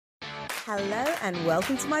Hello and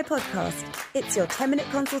welcome to my podcast. It's your 10-minute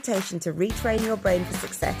consultation to retrain your brain for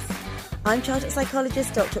success. I'm chartered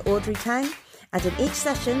psychologist Dr. Audrey Tang, and in each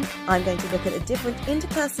session, I'm going to look at a different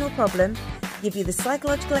interpersonal problem, give you the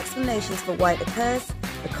psychological explanations for why it occurs,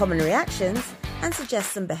 the common reactions, and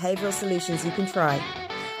suggest some behavioural solutions you can try.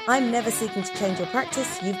 I'm never seeking to change your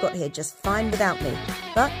practice. You've got here just fine without me,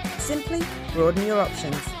 but simply broaden your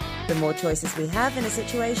options. The more choices we have in a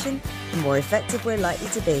situation, the more effective we're likely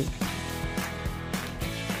to be.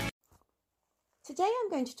 Today I'm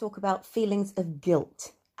going to talk about feelings of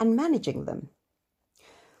guilt and managing them.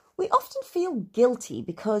 We often feel guilty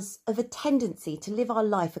because of a tendency to live our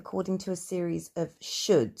life according to a series of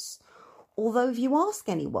shoulds. Although if you ask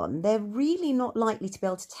anyone, they're really not likely to be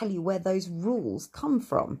able to tell you where those rules come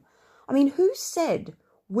from. I mean, who said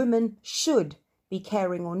women should be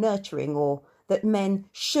caring or nurturing, or that men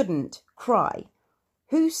shouldn't cry?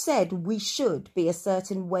 Who said we should be a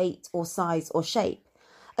certain weight or size or shape?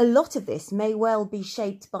 A lot of this may well be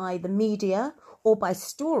shaped by the media or by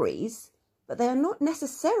stories, but they are not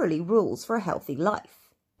necessarily rules for a healthy life.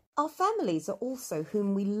 Our families are also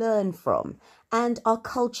whom we learn from, and our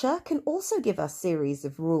culture can also give us series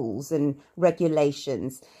of rules and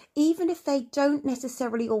regulations, even if they don't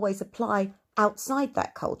necessarily always apply outside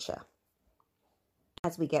that culture.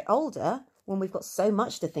 As we get older, when we've got so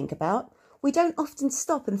much to think about, we don't often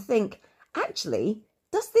stop and think, actually,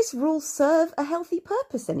 does this rule serve a healthy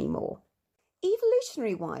purpose anymore?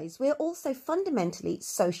 Evolutionary-wise, we're also fundamentally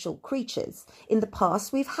social creatures. In the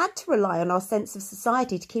past, we've had to rely on our sense of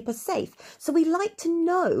society to keep us safe, so we like to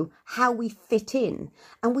know how we fit in,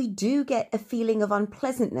 and we do get a feeling of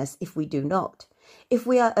unpleasantness if we do not. If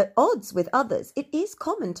we are at odds with others, it is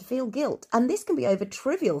common to feel guilt, and this can be over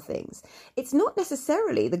trivial things. It's not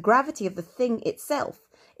necessarily the gravity of the thing itself.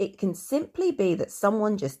 It can simply be that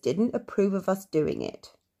someone just didn't approve of us doing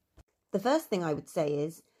it. The first thing I would say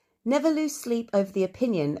is, never lose sleep over the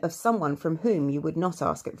opinion of someone from whom you would not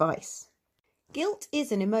ask advice. Guilt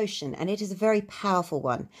is an emotion, and it is a very powerful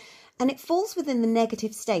one, and it falls within the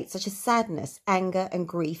negative states such as sadness, anger and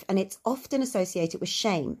grief, and it's often associated with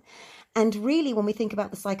shame. And really, when we think about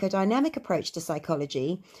the psychodynamic approach to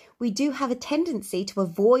psychology, we do have a tendency to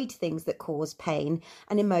avoid things that cause pain,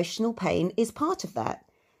 and emotional pain is part of that.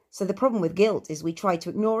 So the problem with guilt is we try to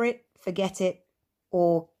ignore it, forget it,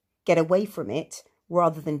 or get away from it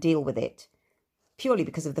rather than deal with it, purely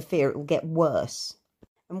because of the fear it will get worse.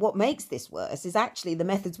 And what makes this worse is actually the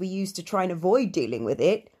methods we use to try and avoid dealing with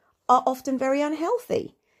it are often very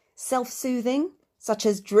unhealthy. Self-soothing, such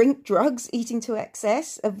as drink, drugs, eating to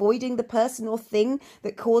excess, avoiding the person or thing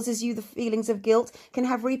that causes you the feelings of guilt can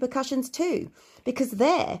have repercussions too. Because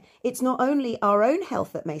there, it's not only our own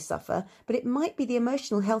health that may suffer, but it might be the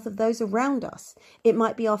emotional health of those around us. It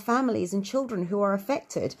might be our families and children who are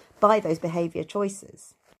affected by those behaviour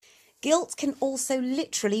choices. Guilt can also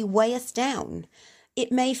literally weigh us down.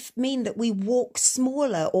 It may mean that we walk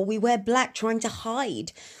smaller or we wear black trying to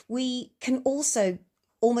hide. We can also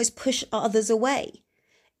almost push others away.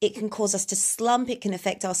 It can cause us to slump. It can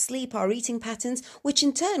affect our sleep, our eating patterns, which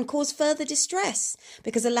in turn cause further distress,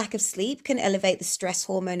 because a lack of sleep can elevate the stress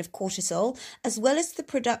hormone of cortisol, as well as the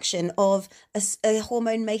production of a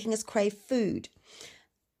hormone making us crave food.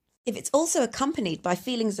 If it's also accompanied by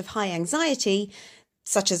feelings of high anxiety,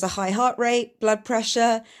 such as a high heart rate, blood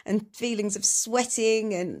pressure, and feelings of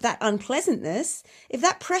sweating and that unpleasantness, if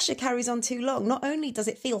that pressure carries on too long, not only does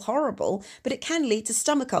it feel horrible, but it can lead to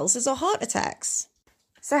stomach ulcers or heart attacks.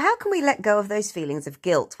 So how can we let go of those feelings of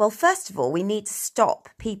guilt? Well, first of all, we need to stop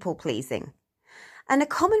people-pleasing. And a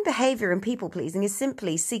common behaviour in people-pleasing is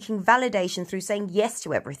simply seeking validation through saying yes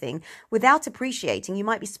to everything without appreciating you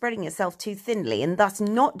might be spreading yourself too thinly and thus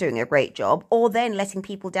not doing a great job, or then letting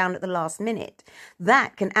people down at the last minute.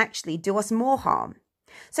 That can actually do us more harm.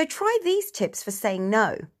 So try these tips for saying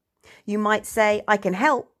no. You might say, I can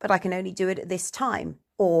help, but I can only do it at this time.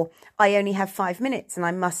 Or I only have 5 minutes and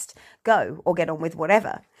I must go or get on with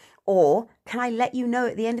whatever. Or can I let you know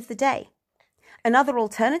at the end of the day? Another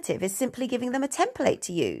alternative is simply giving them a template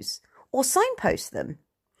to use, or signpost them,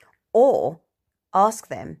 or ask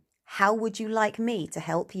them, how would you like me to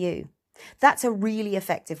help you? That's a really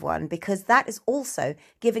effective one, because that is also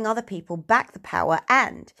giving other people back the power,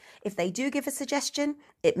 and if they do give a suggestion,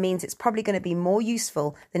 it means it's probably going to be more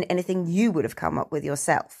useful than anything you would have come up with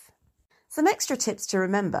yourself. Some extra tips to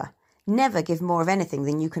remember: never give more of anything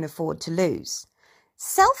than you can afford to lose.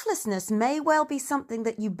 Selflessness may well be something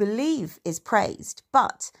that you believe is praised,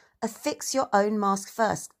 but affix your own mask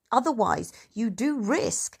first. Otherwise, you do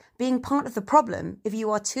risk being part of the problem if you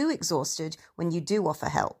are too exhausted when you do offer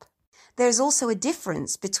help. There's also a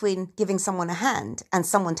difference between giving someone a hand and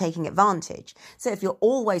someone taking advantage. So if you're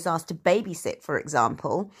always asked to babysit, for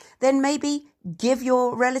example, then maybe give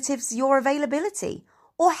your relatives your availability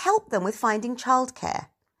or help them with finding childcare.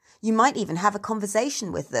 You might even have a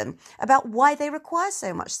conversation with them about why they require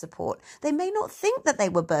so much support. They may not think that they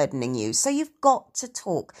were burdening you, so you've got to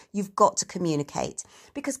talk, you've got to communicate,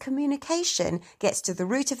 because communication gets to the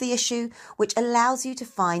root of the issue, which allows you to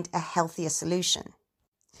find a healthier solution.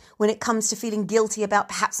 When it comes to feeling guilty about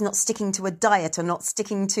perhaps not sticking to a diet or not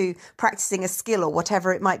sticking to practicing a skill or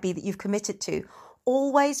whatever it might be that you've committed to,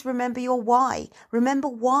 always remember your why. Remember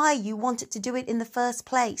why you wanted to do it in the first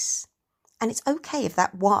place. And it's okay if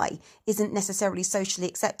that why isn't necessarily socially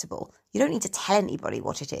acceptable. You don't need to tell anybody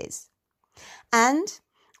what it is. And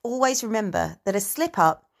always remember that a slip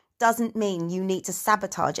up doesn't mean you need to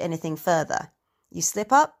sabotage anything further. You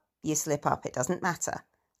slip up, it doesn't matter.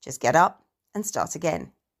 Just get up and start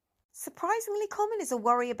again. Surprisingly common is a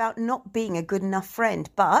worry about not being a good enough friend,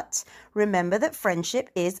 but remember that friendship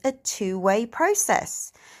is a two-way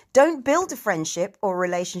process. Don't build a friendship or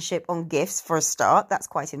relationship on gifts for a start. That's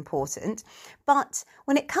quite important. But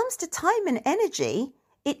when it comes to time and energy,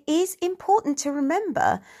 it is important to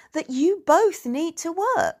remember that you both need to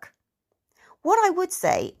work. What I would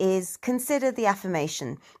say is consider the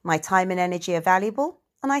affirmation, my time and energy are valuable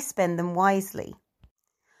and I spend them wisely.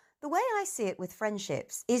 The way I see it with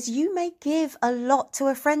friendships is you may give a lot to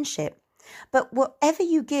a friendship, but whatever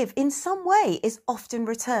you give in some way is often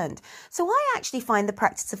returned. So I actually find the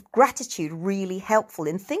practice of gratitude really helpful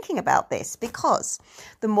in thinking about this, because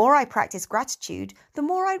the more I practice gratitude, the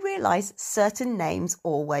more I realise certain names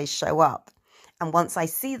always show up. And once I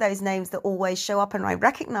see those names that always show up and I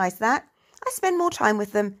recognise that, I spend more time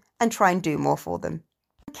with them and try and do more for them.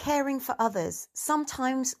 Caring for others.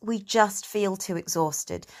 Sometimes we just feel too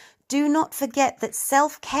exhausted. Do not forget that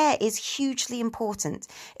self-care is hugely important.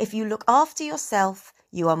 If you look after yourself,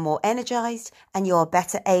 you are more energized and you are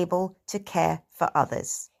better able to care for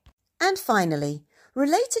others. And finally,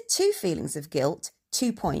 related to feelings of guilt,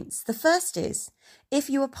 2 points. The first is, if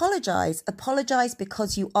you apologize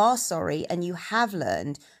because you are sorry and you have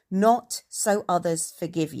learned, not so others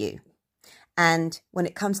forgive you. And when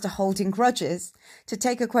it comes to holding grudges, to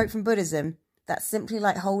take a quote from Buddhism, that's simply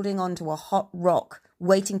like holding onto a hot rock,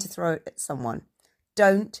 waiting to throw it at someone.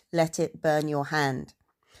 Don't let it burn your hand.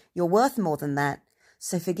 You're worth more than that.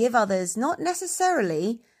 So forgive others, not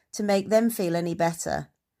necessarily to make them feel any better,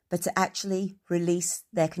 but to actually release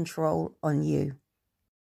their control on you.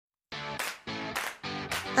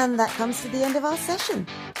 And that comes to the end of our session.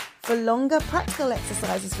 For longer practical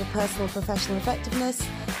exercises for personal and professional effectiveness,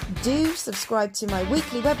 do subscribe to my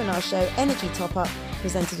weekly webinar show, Energy Top Up,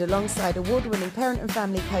 presented alongside award-winning parent and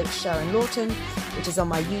family coach Sharon Lawton, which is on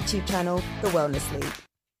my YouTube channel, The Wellness League.